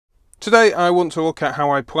Today I want to look at how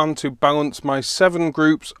I plan to balance my 7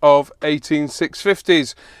 groups of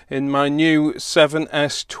 18650s in my new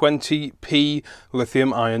 7S20P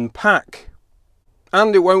lithium ion pack.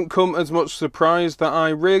 And it won't come as much surprise that I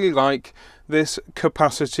really like this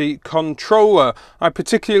capacity controller. I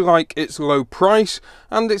particularly like its low price,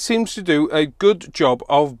 and it seems to do a good job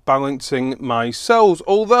of balancing my cells,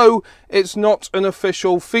 although it's not an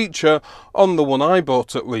official feature on the one I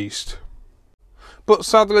bought at least. But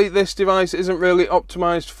sadly this device isn't really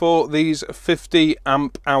optimized for these 50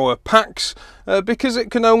 amp hour packs because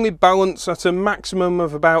it can only balance at a maximum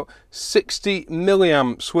of about 60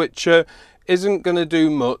 milliamps, which isn't going to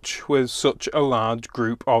do much with such a large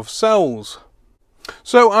group of cells.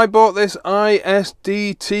 So I bought this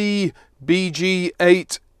ISDT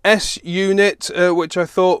BG8S unit, which I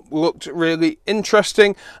thought looked really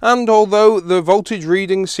interesting, and although the voltage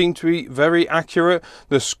readings seem to be very accurate,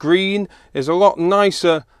 the screen is a lot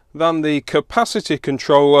nicer than the capacity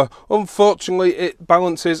controller. Unfortunately, it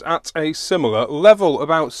balances at a similar level,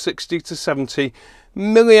 about 60 to 70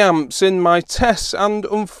 milliamps in my tests, and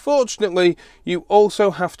unfortunately you also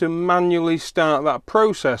have to manually start that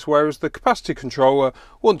process, whereas the capacity controller,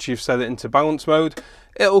 once you've set it into balance mode,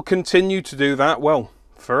 it'll continue to do that, well,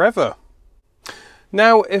 forever.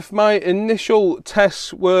 Now, if my initial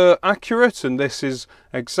tests were accurate, and this is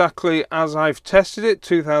exactly as I've tested it,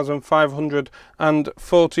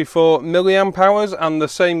 2544 milliamp hours, and the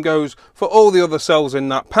same goes for all the other cells in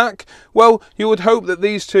that pack, well, you would hope that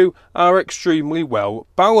these two are extremely well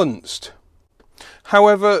balanced.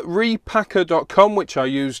 However, repacker.com, which I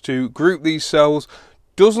use to group these cells,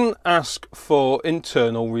 doesn't ask for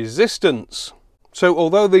internal resistance. So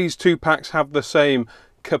although these two packs have the same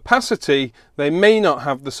capacity, they may not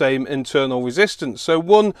have the same internal resistance, so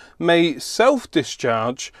one may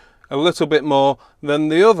self-discharge a little bit more than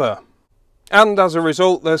the other, and as a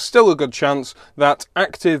result there's still a good chance that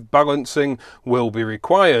active balancing will be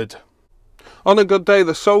required. On a good day,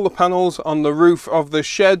 the solar panels on the roof of the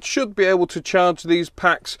shed should be able to charge these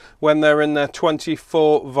packs when they're in their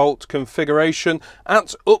 24 volt configuration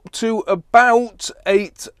at up to about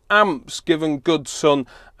 8 amps given good sun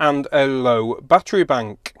and a low battery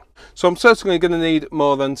bank. So I'm certainly going to need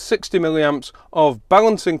more than 60 milliamps of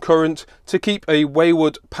balancing current to keep a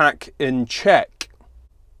wayward pack in check.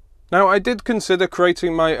 Now, I did consider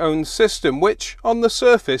creating my own system, which on the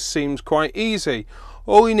surface seems quite easy.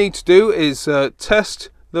 All you need to do is test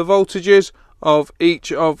the voltages of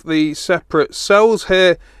each of the separate cells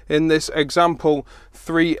here in this example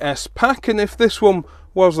 3S pack, and if this one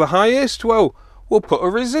was the highest, well, we'll put a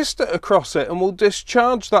resistor across it and we'll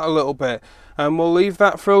discharge that a little bit, and we'll leave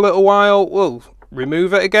that for a little while. We'll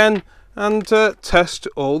remove it again and test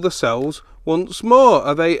all the cells once more.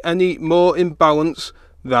 Are they any more in balance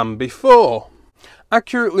than before?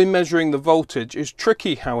 Accurately measuring the voltage is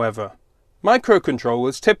tricky, however.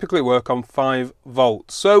 Microcontrollers typically work on 5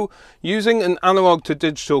 volts, so using an analog to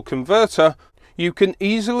digital converter, you can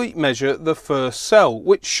easily measure the first cell,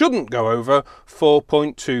 which shouldn't go over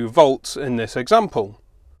 4.2 volts in this example.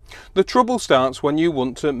 The trouble starts when you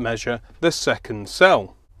want to measure the second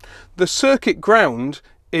cell. The circuit ground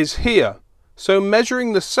is here, so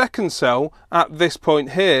measuring the second cell at this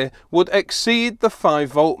point here would exceed the 5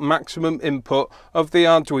 volt maximum input of the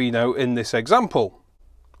Arduino in this example.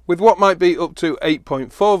 With what might be up to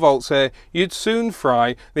 8.4 volts here, you'd soon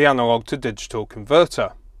fry the analog to digital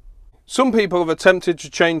converter. Some people have attempted to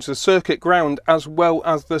change the circuit ground as well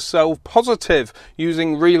as the cell positive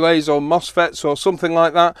using relays or MOSFETs or something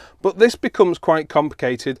like that, but this becomes quite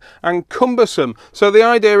complicated and cumbersome. So the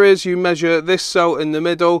idea is you measure this cell in the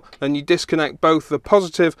middle, then you disconnect both the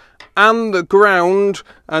positive and the ground,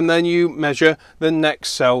 and then you measure the next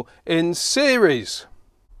cell in series.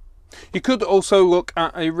 You could also look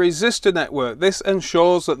at a resistor network. This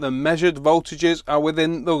ensures that the measured voltages are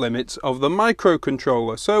within the limits of the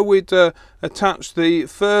microcontroller. So we'd attach the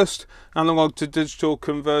first analog to digital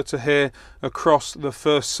converter here across the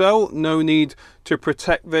first cell. No need to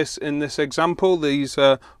protect this in this example. These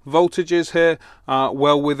voltages here are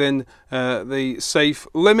well within the safe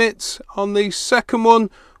limits. On the second one,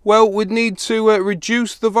 well, we'd need to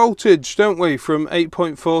reduce the voltage, don't we, from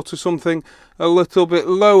 8.4 to something a little bit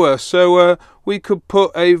lower. So we could put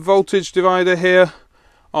a voltage divider here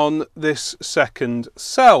on this second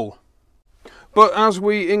cell. But as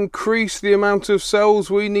we increase the amount of cells,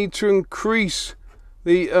 we need to increase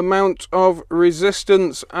the amount of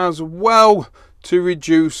resistance as well to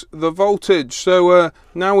reduce the voltage. So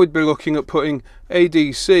now we'd be looking at putting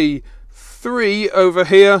ADC 3 over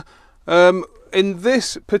here in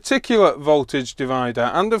this particular voltage divider,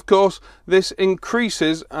 and of course this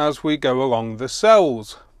increases as we go along the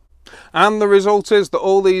cells. And the result is that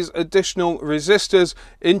all these additional resistors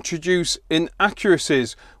introduce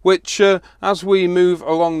inaccuracies, which as we move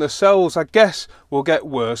along the cells, I guess will get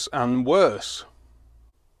worse and worse.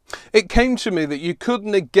 It came to me that you could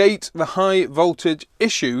negate the high voltage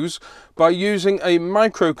issues by using a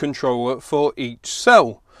microcontroller for each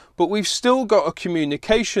cell, but we've still got a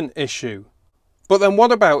communication issue. But then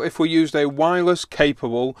what about if we used a wireless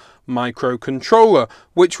capable microcontroller,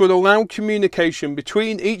 which would allow communication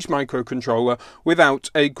between each microcontroller without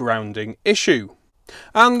a grounding issue?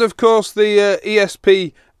 And of course the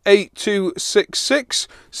ESP8266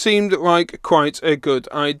 seemed like quite a good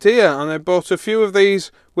idea, and I bought a few of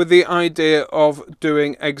these with the idea of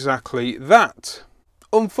doing exactly that.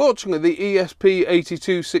 Unfortunately, the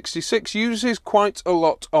ESP8266 uses quite a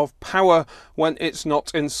lot of power when it's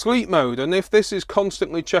not in sleep mode, and if this is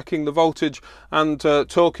constantly checking the voltage and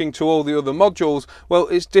talking to all the other modules, well,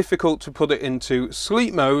 it's difficult to put it into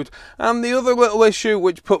sleep mode. And the other little issue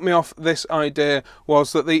which put me off this idea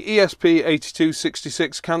was that the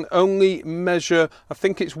ESP8266 can only measure, I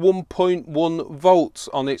think it's 1.1 volts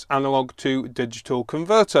on its analog to digital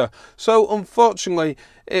converter, so unfortunately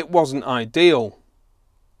it wasn't ideal.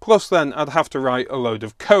 Plus then I'd have to write a load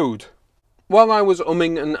of code. While I was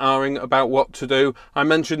umming and ahhing about what to do, I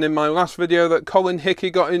mentioned in my last video that Colin Hickey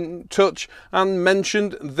got in touch and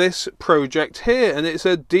mentioned this project here, and it's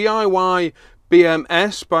a diyBMS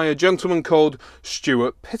by a gentleman called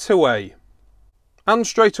Stuart Pittaway. And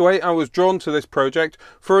straight away I was drawn to this project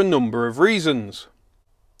for a number of reasons.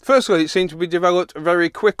 Firstly, it seemed to be developed very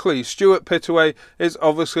quickly. Stuart Pittaway is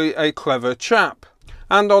obviously a clever chap.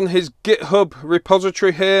 And on his GitHub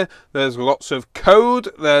repository here, there's lots of code,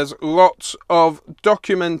 there's lots of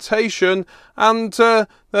documentation, and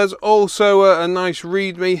there's also a nice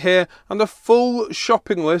readme here and a full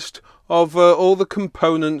shopping list of all the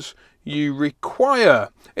components you require.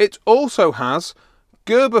 It also has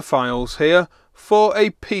Gerber files here for a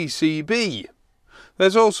PCB.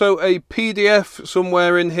 There's also a PDF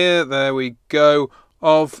somewhere in here, there we go,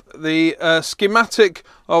 of the schematic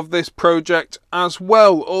of this project as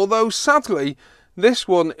well, although sadly this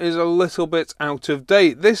one is a little bit out of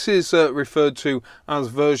date. This is referred to as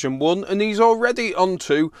version 1 and he's already on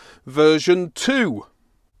to version 2.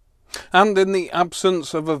 And in the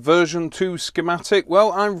absence of a version 2 schematic,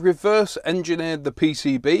 well, I reverse engineered the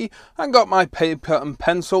PCB and got my paper and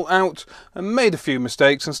pencil out and made a few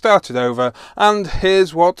mistakes and started over, and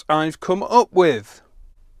here's what I've come up with.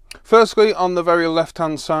 Firstly, on the very left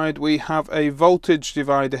hand side we have a voltage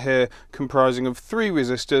divider here comprising of 3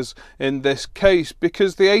 resistors in this case,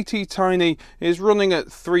 because the ATtiny is running at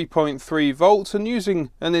 3.3 volts and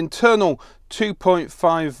using an internal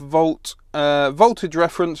 2.5 volt voltage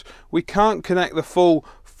reference, we can't connect the full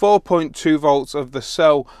 4.2 volts of the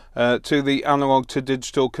cell to the analog to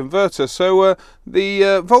digital converter. So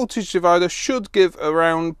the voltage divider should give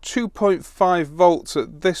around 2.5 volts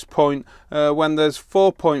at this point when there's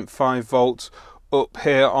 4.5 volts up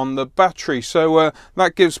here on the battery. So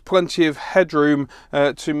that gives plenty of headroom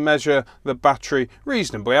to measure the battery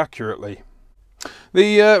reasonably accurately.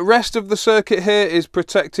 The rest of the circuit here is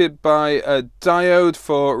protected by a diode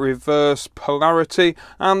for reverse polarity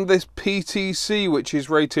and this PTC, which is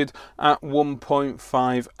rated at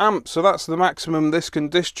 1.5 amps. So that's the maximum this can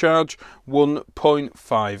discharge,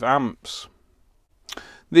 1.5 amps.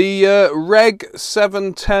 The Reg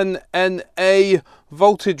 710NA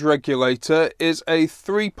voltage regulator is a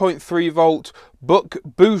 3.3 volt buck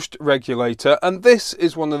boost regulator, and this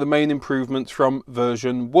is one of the main improvements from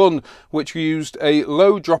version 1, which used a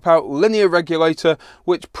low dropout linear regulator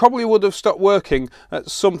which probably would have stopped working at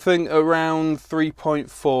something around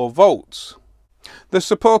 3.4 volts. The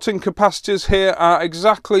supporting capacitors here are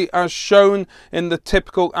exactly as shown in the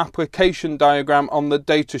typical application diagram on the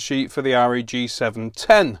datasheet for the Reg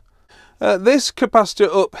 710. This capacitor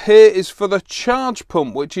up here is for the charge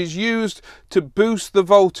pump, which is used to boost the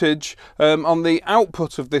voltage on the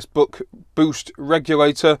output of this buck boost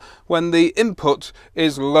regulator when the input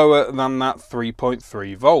is lower than that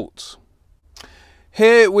 3.3 volts.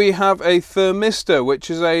 Here we have a thermistor, which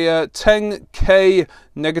is a 10K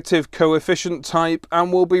negative coefficient type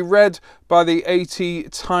and will be read by the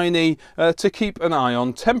ATtiny to keep an eye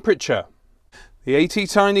on temperature. The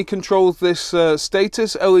ATtiny controls this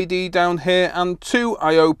status LED down here and 2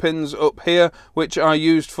 I/O pins up here, which are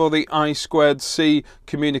used for the I2C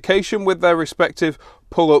communication with their respective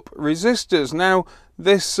pull-up resistors. Now,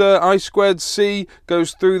 This I2C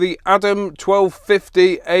goes through the ADAM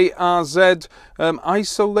 1250 ARZ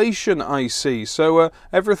isolation IC. So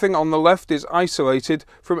everything on the left is isolated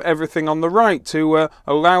from everything on the right to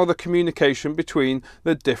allow the communication between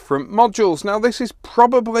the different modules. Now this is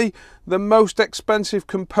probably the most expensive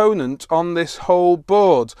component on this whole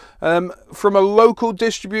board. From a local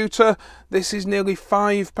distributor, this is nearly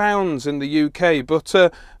 £5 in the UK, but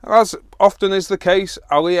as often is the case,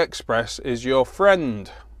 AliExpress is your friend.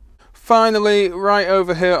 Finally, right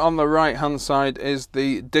over here on the right hand side is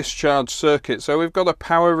the discharge circuit. So we've got a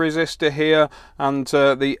power resistor here and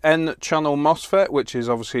the N channel MOSFET, which is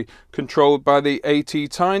obviously controlled by the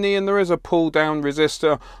AT-tiny, and there is a pull down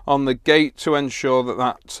resistor on the gate to ensure that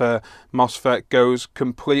that MOSFET goes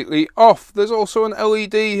completely off. There's also an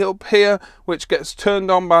LED up here which gets turned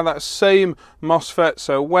on by that same MOSFET,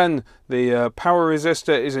 so when the power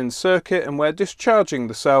resistor is in circuit and we're discharging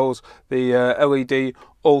the cells, the LED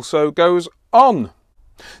also goes on.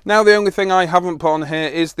 Now the only thing I haven't put on here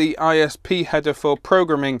is the ISP header for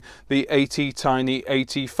programming the AT-tiny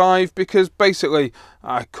 85, because basically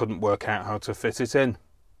I couldn't work out how to fit it in.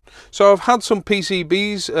 So I've had some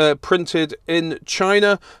PCBs printed in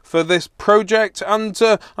China for this project, and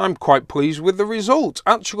I'm quite pleased with the result.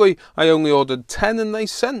 Actually, I only ordered 10 and they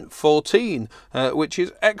sent 14, which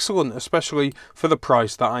is excellent, especially for the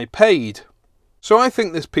price that I paid. So I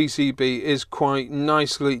think this PCB is quite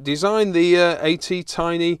nicely designed. The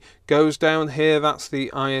AT-tiny goes down here. That's the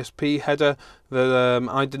ISP header that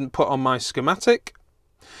I didn't put on my schematic.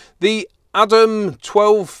 The ADAM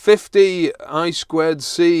 1250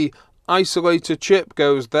 I2C isolator chip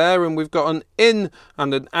goes there, and we've got an in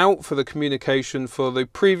and an out for the communication for the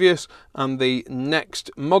previous and the next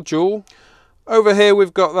module. Over here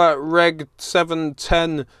we've got that Reg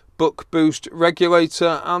 710 buck boost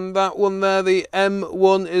regulator, and that one there, the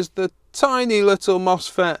M1, is the tiny little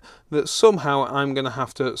MOSFET that somehow I'm going to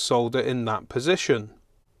have to solder in that position.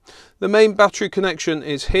 The main battery connection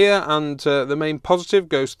is here, and the main positive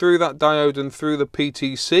goes through that diode and through the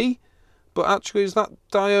PTC. But actually, is that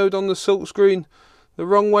diode on the silkscreen the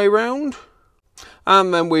wrong way round?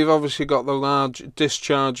 And then we've obviously got the large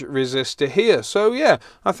discharge resistor here. So yeah,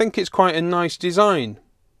 I think it's quite a nice design.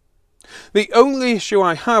 The only issue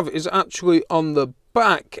I have is actually on the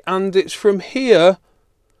back, and it's from here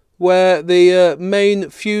where the main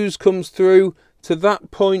fuse comes through to that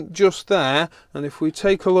point just there. And if we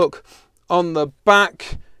take a look on the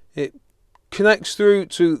back, it connects through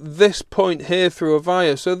to this point here through a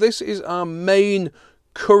via. So this is our main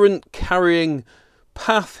current carrying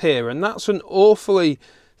path here, and that's an awfully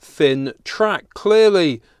thin track.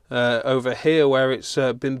 Clearly over here where it's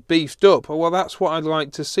been beefed up, well, that's what I'd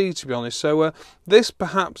like to see, to be honest. So this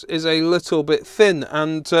perhaps is a little bit thin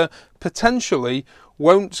and potentially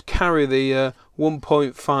won't carry the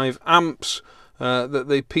 1.5 amps that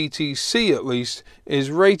the PTC at least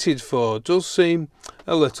is rated for. It does seem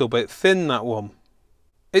a little bit thin, that one.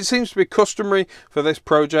 It seems to be customary for this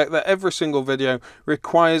project that every single video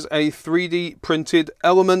requires a 3D printed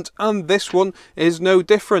element, and this one is no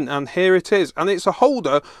different, and here it is. And it's a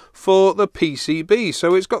holder for the PCB,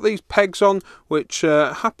 so it's got these pegs on which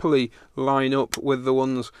happily line up with the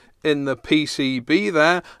ones in the PCB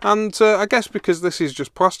there, and I guess because this is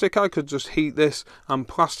just plastic, I could just heat this and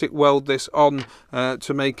plastic weld this on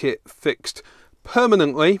to make it fixed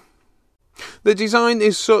permanently. The design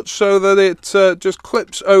is such so that it just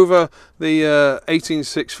clips over the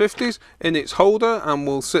 18650s in its holder and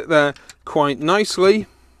will sit there quite nicely.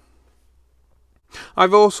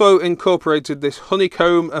 I've also incorporated this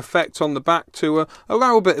honeycomb effect on the back to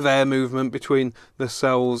allow a bit of air movement between the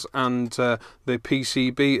cells and the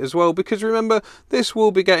PCB as well, because remember, this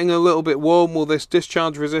will be getting a little bit warm with this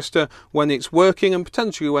discharge resistor when it's working, and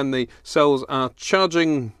potentially when the cells are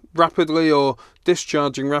charging rapidly or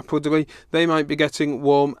discharging rapidly, they might be getting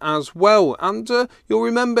warm as well. And you'll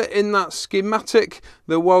remember in that schematic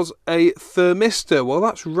there was a thermistor. Well,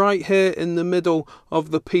 that's right here in the middle of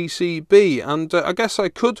the PCB, and I guess I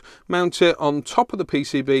could mount it on top of the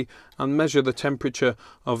PCB and measure the temperature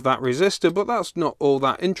of that resistor, but that's not all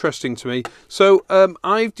that interesting to me. So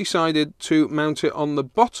I've decided to mount it on the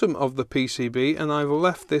bottom of the PCB, and I've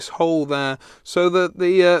left this hole there so that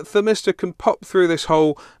the thermistor can pop through this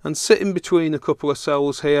hole and sit in between a couple of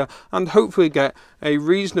cells here and hopefully get a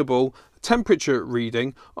reasonable temperature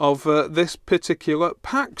reading of this particular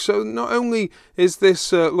pack. So not only is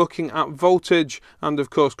this looking at voltage and of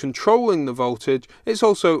course controlling the voltage, it's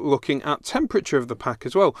also looking at temperature of the pack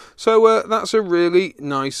as well. So that's a really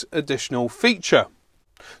nice additional feature.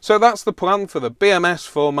 So that's the plan for the BMS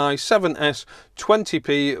for my 7S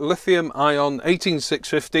 20p lithium ion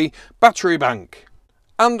 18650 battery bank.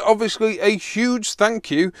 And obviously a huge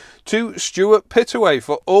thank you to Stuart Pittaway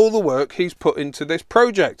for all the work he's put into this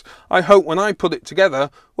project. I hope when I put it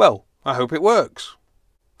together, well, I hope it works.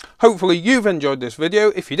 Hopefully you've enjoyed this video.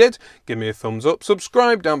 If you did, give me a thumbs up,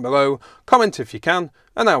 subscribe down below, comment if you can,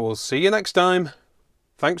 and I will see you next time.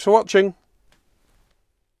 Thanks for watching.